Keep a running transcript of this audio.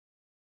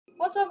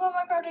What's up, all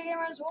my cartoon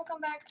gamers?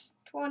 Welcome back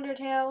to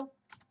Undertale.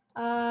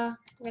 We're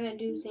gonna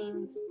do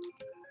things.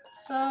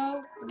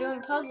 So, we're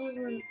doing puzzles,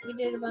 and we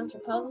did a bunch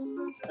of puzzles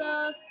and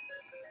stuff.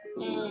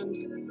 And,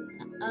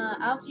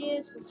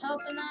 Alpheus is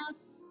helping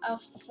us.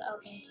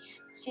 Okay.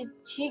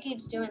 She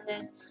keeps doing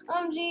this.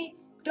 OMG,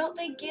 don't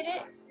they get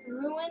it?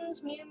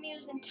 Ruins Mew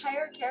Mew's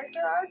entire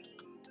character arc?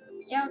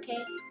 Yeah,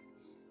 okay.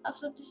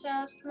 Ups up this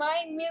house.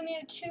 My Mew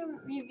Mew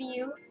 2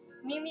 review.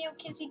 Mew Mew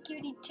Kissy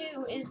Cutie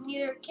 2 is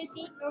neither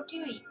kissy nor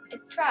cutie.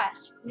 It's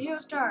trash. 0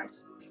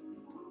 stars.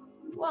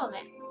 Well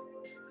then.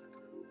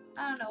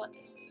 I don't know what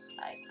this is.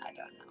 I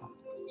don't know.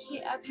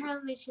 She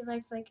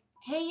likes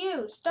hey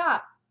you,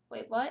 stop!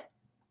 Wait, what?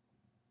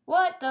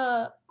 What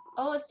the?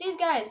 Oh, it's these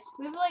guys.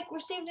 We've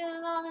received an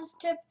anonymous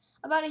tip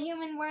about a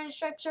human wearing a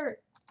striped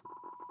shirt.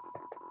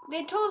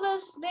 They told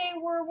us they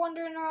were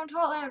wandering around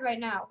Hotland right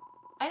now.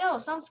 I know,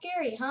 sounds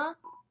scary, huh?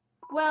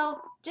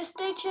 Well, just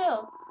stay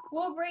chill.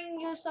 We'll bring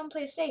you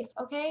someplace safe,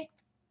 okay?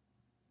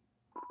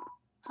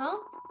 Huh?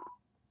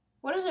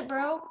 What is it,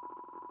 bro?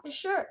 The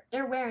shirt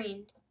they're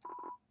wearing.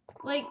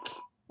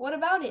 What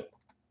about it?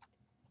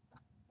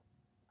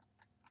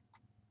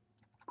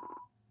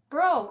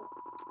 Bro,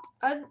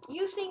 are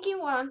you thinking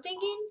what I'm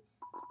thinking?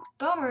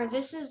 Bummer,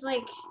 this is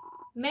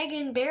mega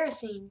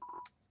embarrassing.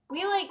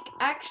 We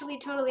actually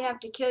totally have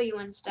to kill you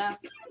and stuff.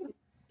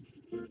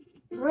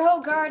 Royal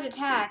Guard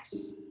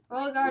attacks.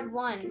 Royal Guard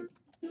 1.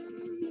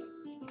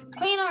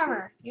 Clean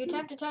armor. You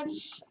attempt to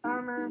touch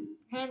armor,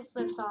 hand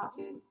slips off.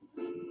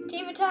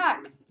 Team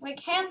attack.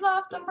 Hands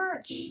off the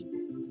merch.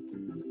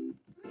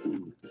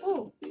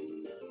 Ooh.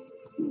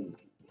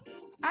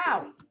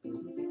 Ow.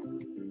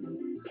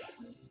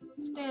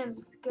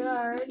 Stands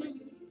guard.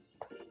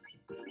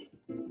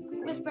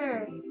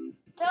 Whisper.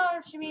 Tell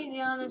him to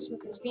be honest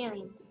with his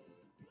feelings.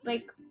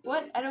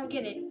 What? I don't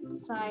get it.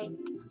 Sigh.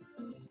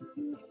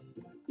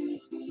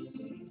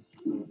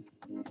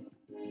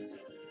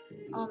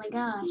 Oh my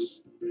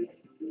gosh.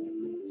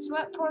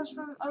 Sweat pours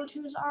from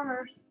O2's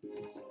armor.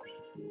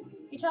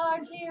 You tell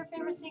RT your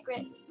favorite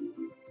secret.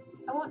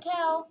 I won't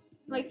tell.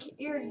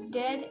 You're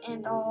dead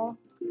and all.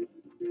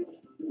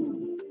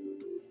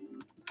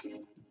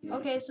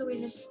 Okay, so we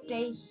just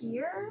stay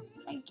here,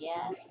 I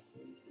guess?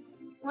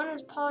 One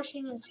is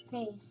polishing his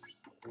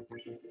face.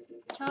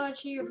 Tell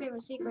RT your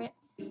favorite secret.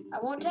 I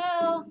won't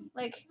tell.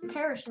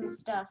 Perish and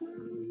stuff.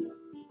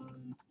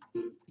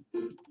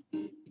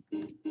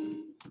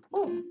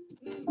 Oh!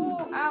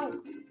 Oh, ow!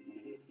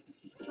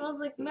 Smells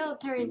like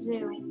military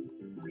zoo.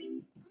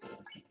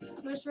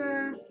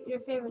 Whisper your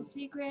favorite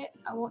secret.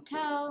 I won't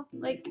tell.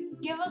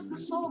 Give us the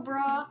soul,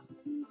 brah.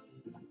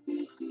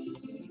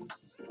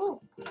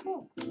 Oh,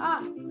 oh,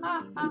 ha,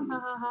 ha, ha,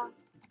 ha, ha.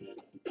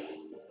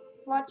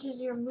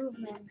 Watches your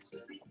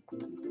movements.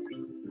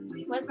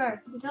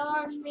 Whisper, you tell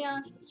her to be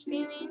honest with his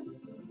feelings.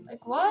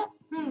 What?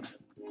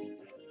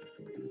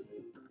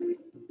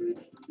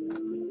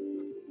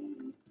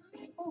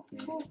 Oh,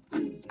 oh,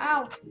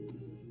 ow.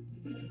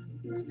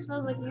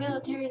 Smells like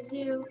military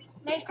zoo.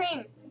 Nice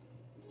cream.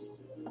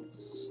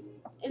 Is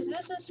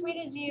this as sweet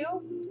as you?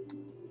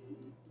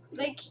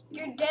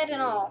 You're dead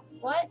and all.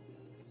 What?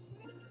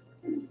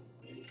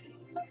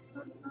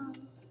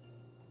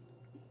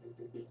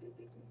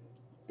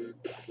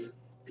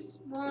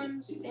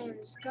 One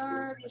stands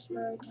guard,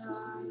 whisper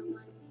time,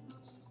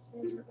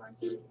 one isn't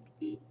working.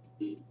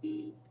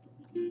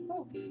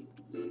 Oh.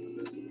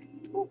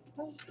 Oh,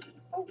 oh,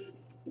 oh,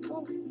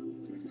 oh.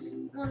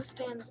 One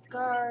stands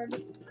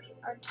guard,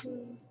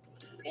 R2.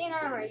 Clean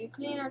armor. You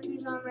clean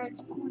R2's armor,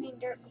 it's cooling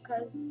dirt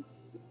because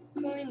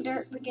cooling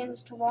dirt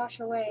begins to wash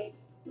away.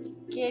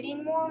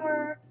 Getting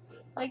warmer,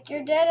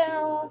 you're dead and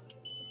all.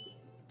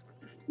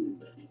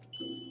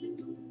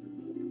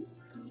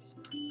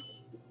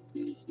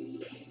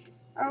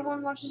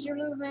 R1 watches your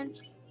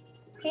movements.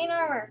 Clean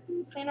armor.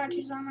 Clean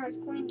R2's armor as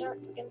cooling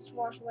dirt begins to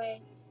wash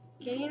away.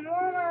 Getting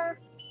warmer.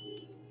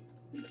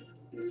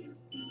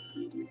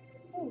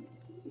 Ooh.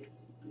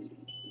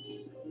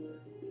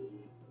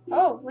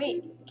 Oh,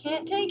 wait.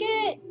 Can't take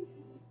it.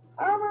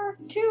 Armor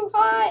too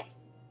hot.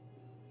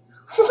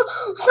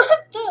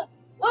 What the?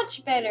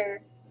 Much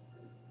better.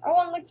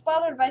 R1 looks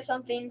bothered by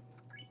something.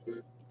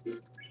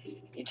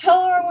 You tell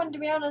R1 to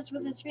be honest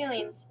with his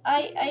feelings.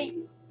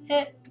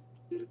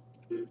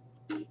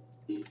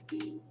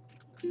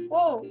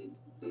 Whoa.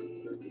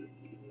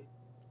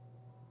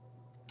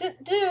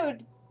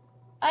 Dude,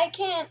 I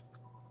can't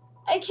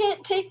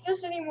take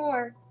this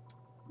anymore.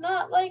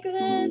 Not like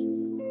this.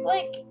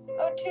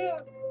 O2.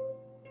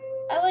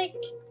 I like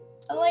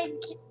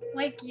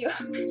you,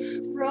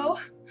 bro.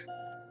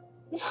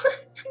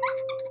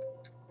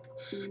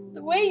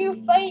 The way you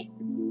fight,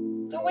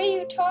 the way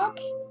you talk.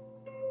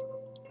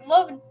 I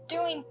love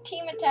doing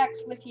team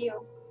attacks with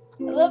you.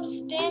 I love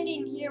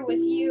standing here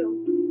with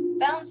you,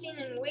 bouncing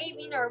and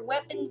waving our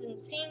weapons in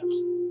sync.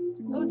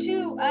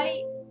 O2,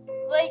 I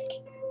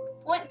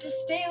want to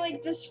stay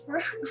like this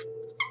forever.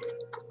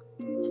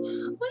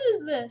 What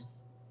is this?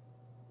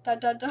 Dot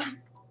dot dot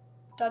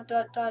dot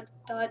dot dot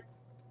dot.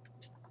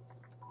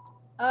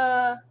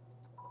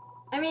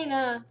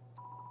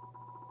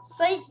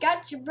 Psych,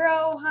 gotcha,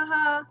 bro.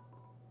 Haha.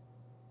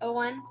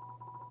 O1.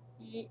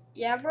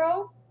 Yeah,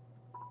 bro?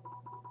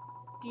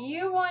 Do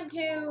you want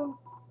to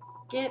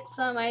get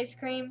some ice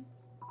cream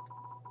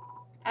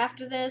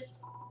after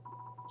this?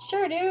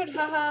 Sure, dude.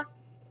 Haha.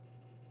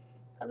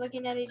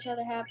 Looking at each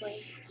other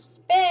happily.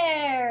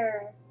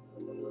 Spare!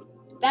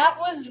 That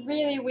was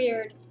really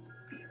weird.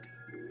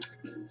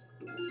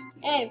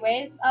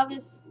 Anyways,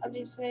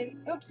 obviously.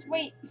 Oops,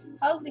 wait.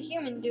 How's the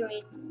human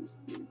doing?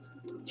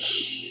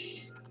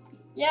 Shh.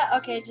 Yeah,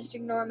 okay, just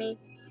ignore me.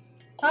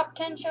 Top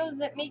 10 shows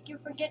that make you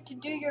forget to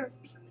do your.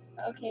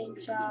 Okay,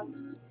 job.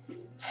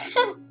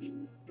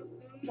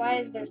 Why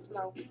is there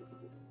smoke?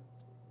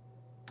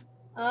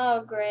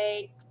 Oh,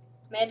 great.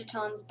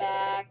 Metaton's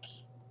back.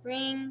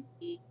 Ring.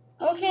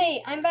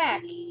 Okay, I'm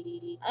back.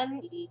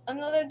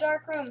 Another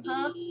dark room,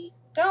 huh?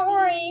 Don't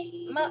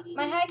worry.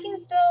 My hacking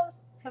skills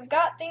have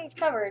got things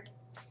covered.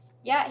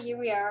 Yeah, here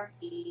we are.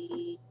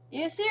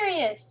 You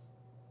serious?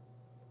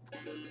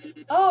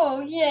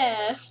 Oh,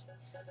 yes.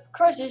 Of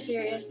course you're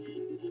serious.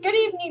 Good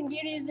evening,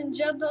 beauties and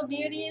gentle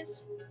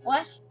beauties.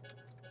 What?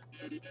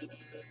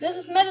 This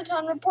is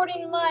Metaton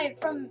reporting live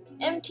from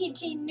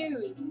MTT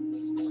News.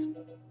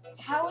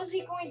 How is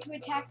he going to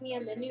attack me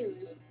on the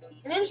news?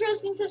 An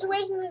interesting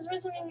situation has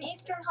risen in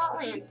Eastern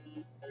Hotland.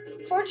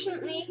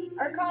 Fortunately,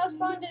 our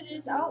correspondent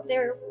is out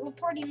there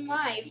reporting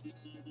live.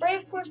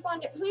 Brave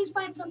correspondent, please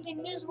find something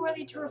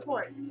newsworthy to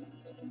report.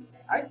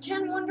 Our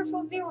 10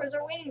 wonderful viewers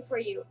are waiting for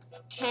you.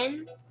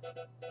 10?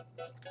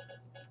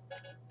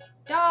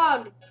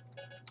 Dog!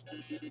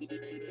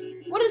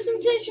 What a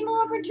sensational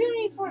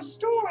opportunity for a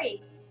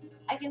story!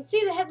 I can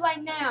see the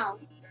headline now.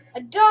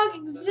 A dog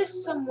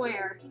exists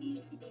somewhere.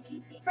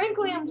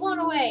 Frankly, I'm blown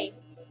away.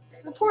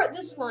 Report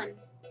this one.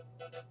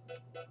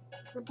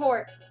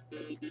 Report.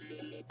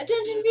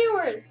 Attention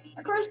viewers!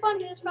 Our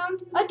correspondent has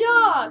found a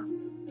dog!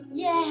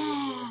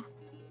 Yeah!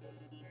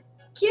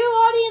 Cue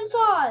audience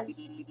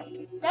Oz!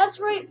 That's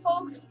right,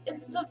 folks.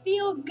 It's the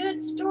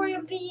feel-good story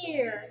of the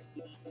year.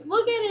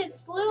 Look at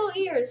its little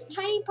ears,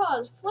 tiny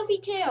paws, fluffy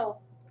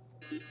tail.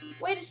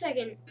 Wait a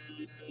second.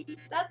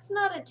 That's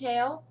not a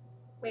tail.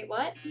 Wait,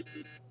 what?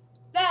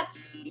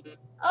 That's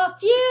a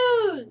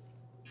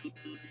fuse!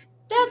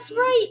 That's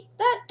right,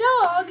 that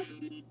dog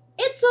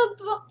is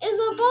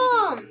a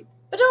bomb!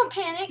 But don't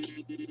panic.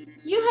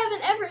 You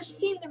haven't ever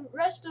seen the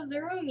rest of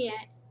the room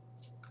yet.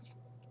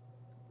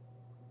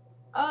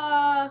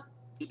 Oh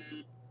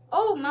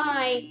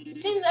my. It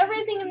seems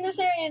everything in this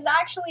area is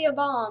actually a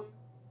bomb.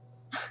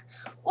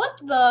 What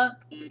the?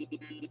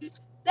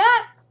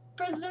 That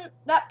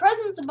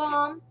present's a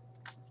bomb.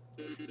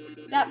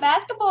 That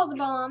basketball's a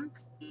bomb.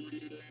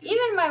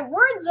 Even my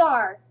words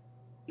are.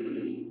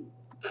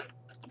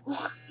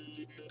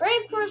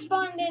 Brave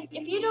correspondent,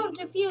 if you don't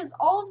defuse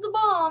all of the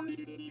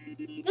bombs,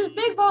 this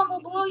big bomb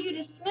will blow you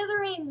to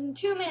smithereens in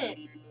 2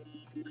 minutes.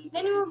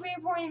 Then you won't be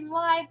reporting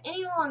live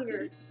any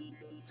longer.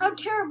 How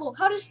terrible,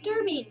 how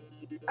disturbing.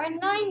 Our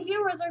 9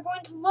 viewers are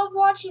going to love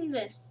watching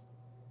this.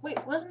 Wait,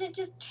 wasn't it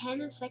just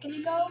 10 a second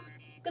ago?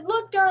 Good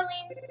luck,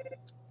 darling.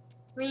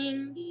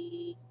 Ring.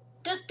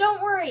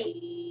 Don't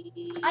worry.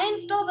 I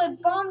installed a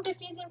bomb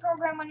defusing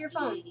program on your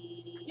phone.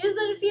 Use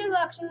the defuse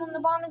option when the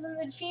bomb is in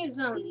the defuse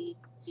zone.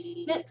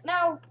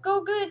 Now,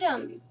 go get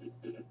them.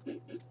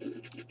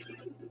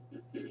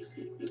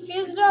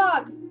 Defuse the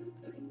dog.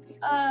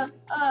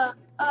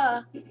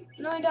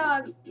 Annoying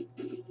dog.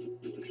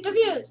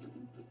 Defuse.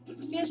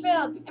 Defuse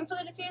failed. Aim for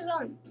the defuse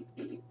zone.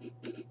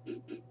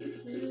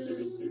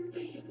 Zzz.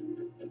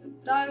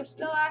 Dog is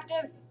still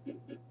active.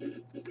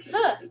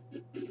 Huh.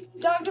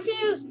 Dog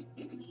defused.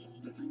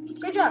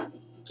 Good job.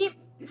 Keep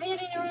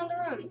hitting around the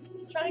room.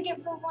 Try to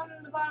get for one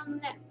on the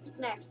bottom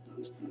next.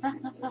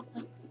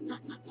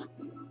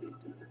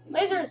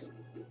 Lasers.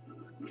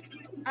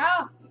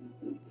 Ow.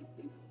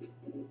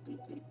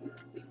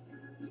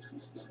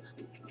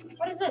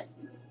 What is this?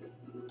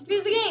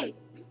 Defuse the game.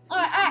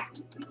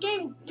 Act.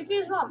 Game.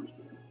 Defuse bomb.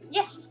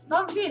 Yes.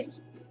 Bomb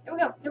defused. Here we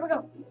go. Here we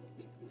go.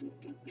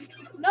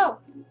 No.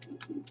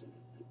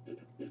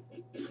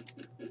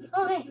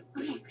 Okay.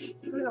 Okay.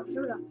 Here we go.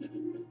 Here we go.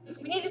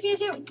 We need to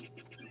defuse you.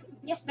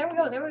 Yes. There we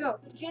go. There we go.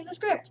 Defuse the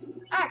script.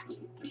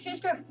 Act. Defuse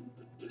script.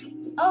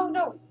 Oh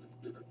no.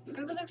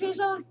 Aim for the defuse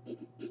zone.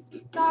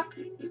 Talk.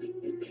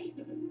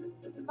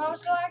 Bomb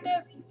still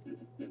active.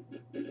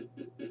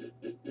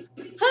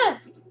 Huh.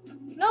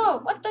 No.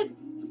 What the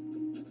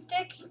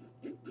dick?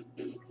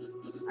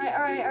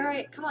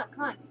 Alright, come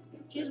on.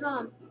 Fuse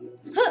bomb.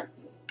 Huh!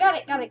 Got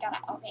it.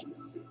 Okay.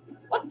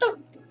 What the?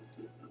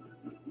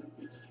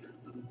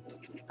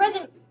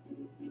 Present.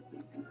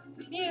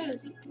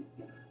 Fuse.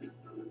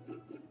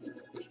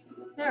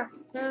 There.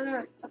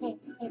 Okay,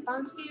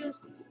 bomb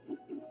defused.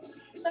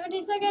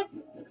 17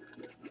 seconds.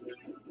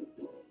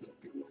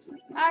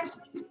 Act.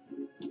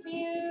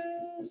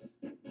 Defuse.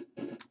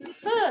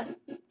 Huh!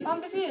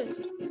 Bomb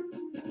defused.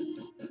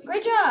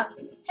 Great job!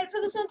 Head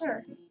for the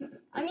center.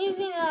 I'm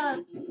using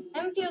a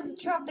M field to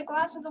trap the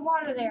glass of the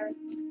water there.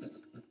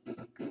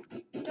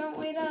 Don't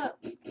wait up.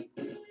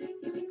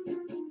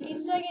 8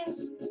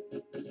 seconds.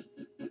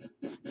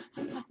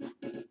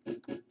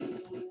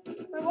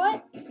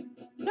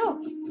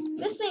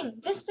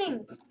 thing.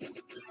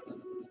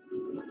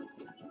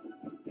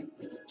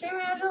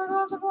 Streaming out of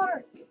walls of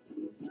water.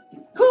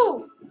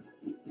 Whoo!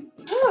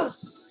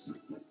 Yes!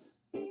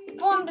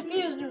 Bomb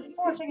defused in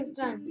 4 seconds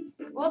done.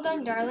 Well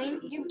done,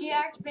 darling. You've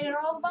deactivated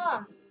all the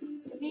bombs.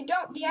 If you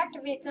don't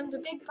deactivate them, the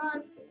big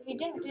bomb... If you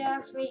didn't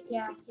deactivate...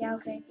 Yeah,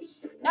 okay.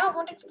 Now it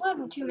won't explode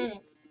in 2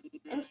 minutes.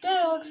 Instead,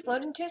 it'll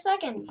explode in 2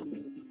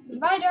 seconds.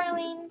 Bye,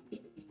 darling.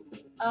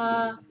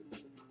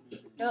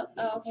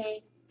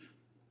 Okay.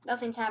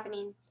 Nothing's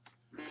happening.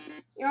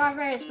 You are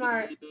very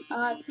smart.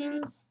 It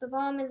seems the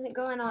bomb isn't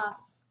going off.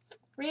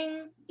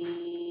 Ring.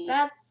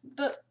 That's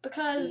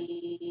because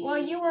while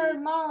you were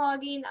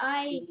monologuing,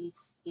 I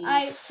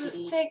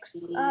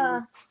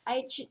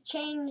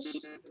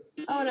changed.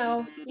 Oh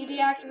no, you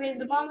deactivated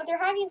the bomb with your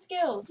hacking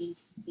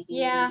skills.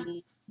 Yeah,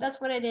 that's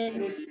what I did.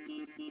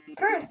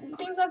 Curse! It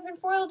seems I've been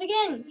foiled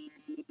again.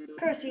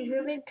 Curse you,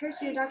 Ruben.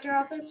 Curse you, Dr.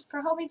 Office,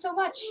 for helping so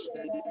much.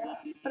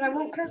 But I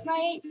won't curse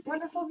my 8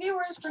 wonderful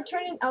viewers for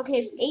turning. Okay,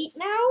 it's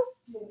 8 now.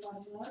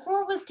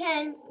 Before it was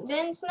 10,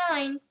 then it's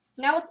 9.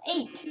 Now it's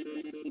 8.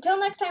 Until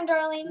next time,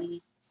 darling.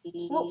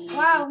 Well,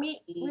 wow,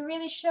 we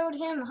really showed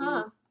him,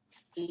 huh?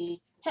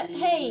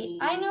 Hey,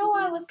 I know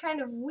I was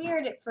kind of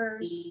weird at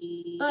first,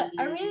 but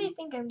I really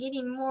think I'm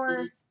getting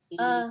more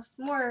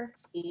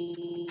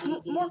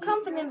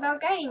confident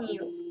about guiding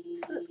you.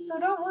 So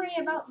don't worry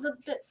about the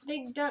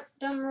big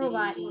dumb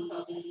robot.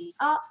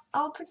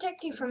 I'll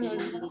protect you from him.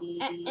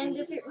 And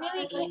if it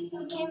really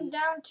came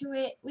down to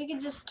it, we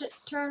could just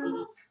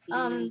turn.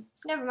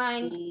 Never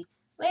mind.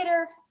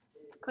 Later.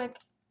 Click.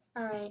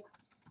 All right.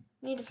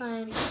 Need to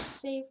find a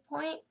save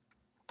point.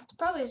 It's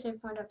probably a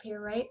save point up here,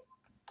 right?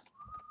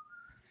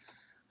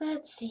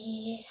 Let's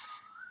see.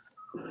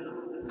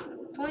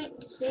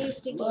 Point to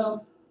save the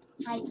game.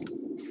 Hi.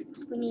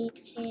 We need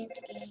to save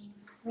the game.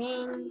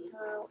 Ring.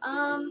 Hello.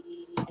 I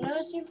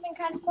noticed you've been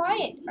kind of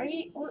quiet. Are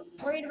you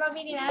worried about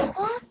meeting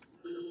Asgore?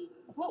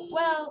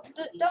 Well,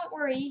 don't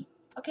worry.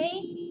 Okay.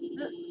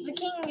 The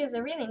king is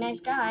a really nice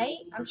guy.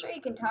 I'm sure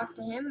you can talk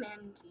to him,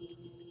 and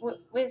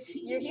with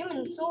your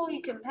human soul,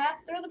 you can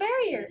pass through the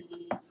barrier.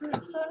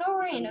 So no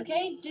worrying,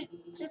 okay?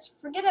 Just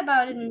forget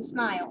about it and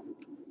smile.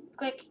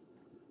 Click.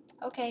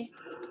 Okay.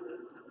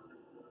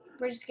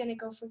 We're just gonna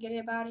go forget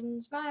about it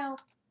and smile,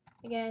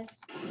 I guess.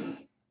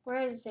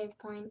 Where is the save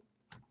point?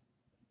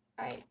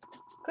 Alright.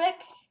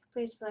 Click.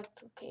 Please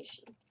select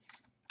location.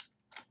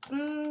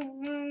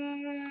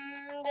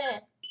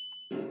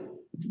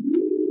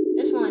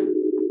 This one.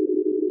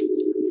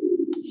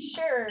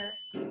 Sure.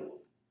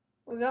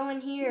 We're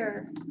going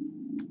here.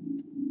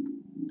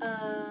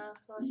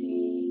 So let's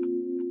see.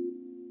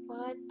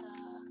 What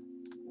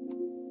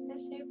the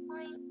save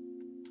point?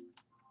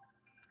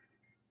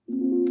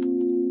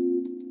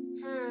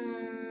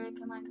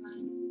 Come on.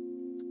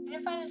 I'm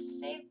gonna find a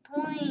save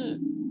point.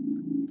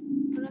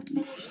 I'm gonna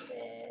finish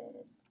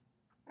this.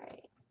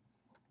 Alright.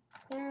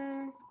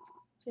 There.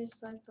 Please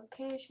select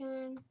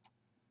location.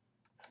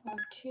 Flow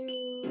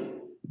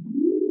 2.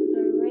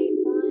 The right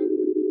one.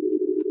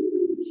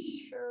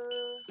 Sure.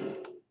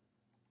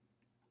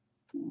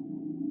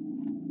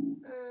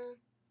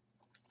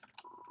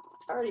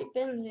 Already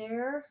been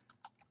there.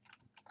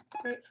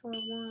 Right for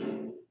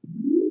 1.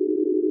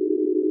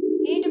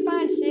 You need to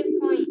find a save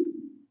point.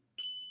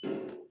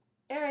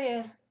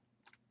 Area.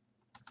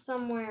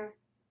 Somewhere.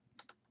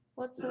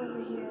 What's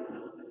over here?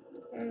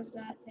 There's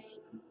that thing.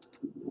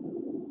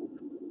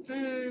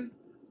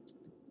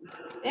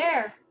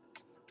 There.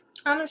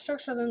 How much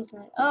structural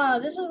internet?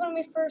 This is when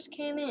we first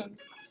came in.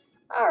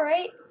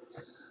 Alright.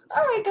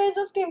 Alright guys,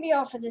 that's gonna be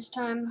all for this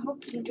time.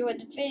 Hope you enjoyed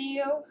the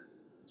video.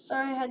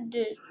 Sorry I had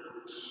to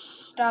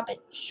stop it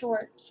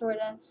short,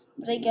 sorta.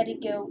 But I gotta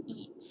go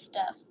eat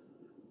stuff.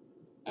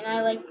 And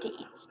I like to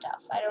eat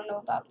stuff. I don't know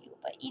about you,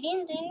 but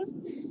eating things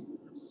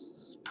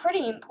is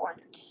pretty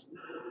important.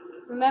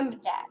 Remember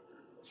that.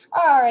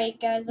 Alright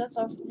guys, that's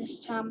all for this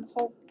time.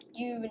 Hope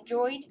you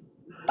enjoyed.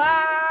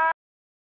 Bye!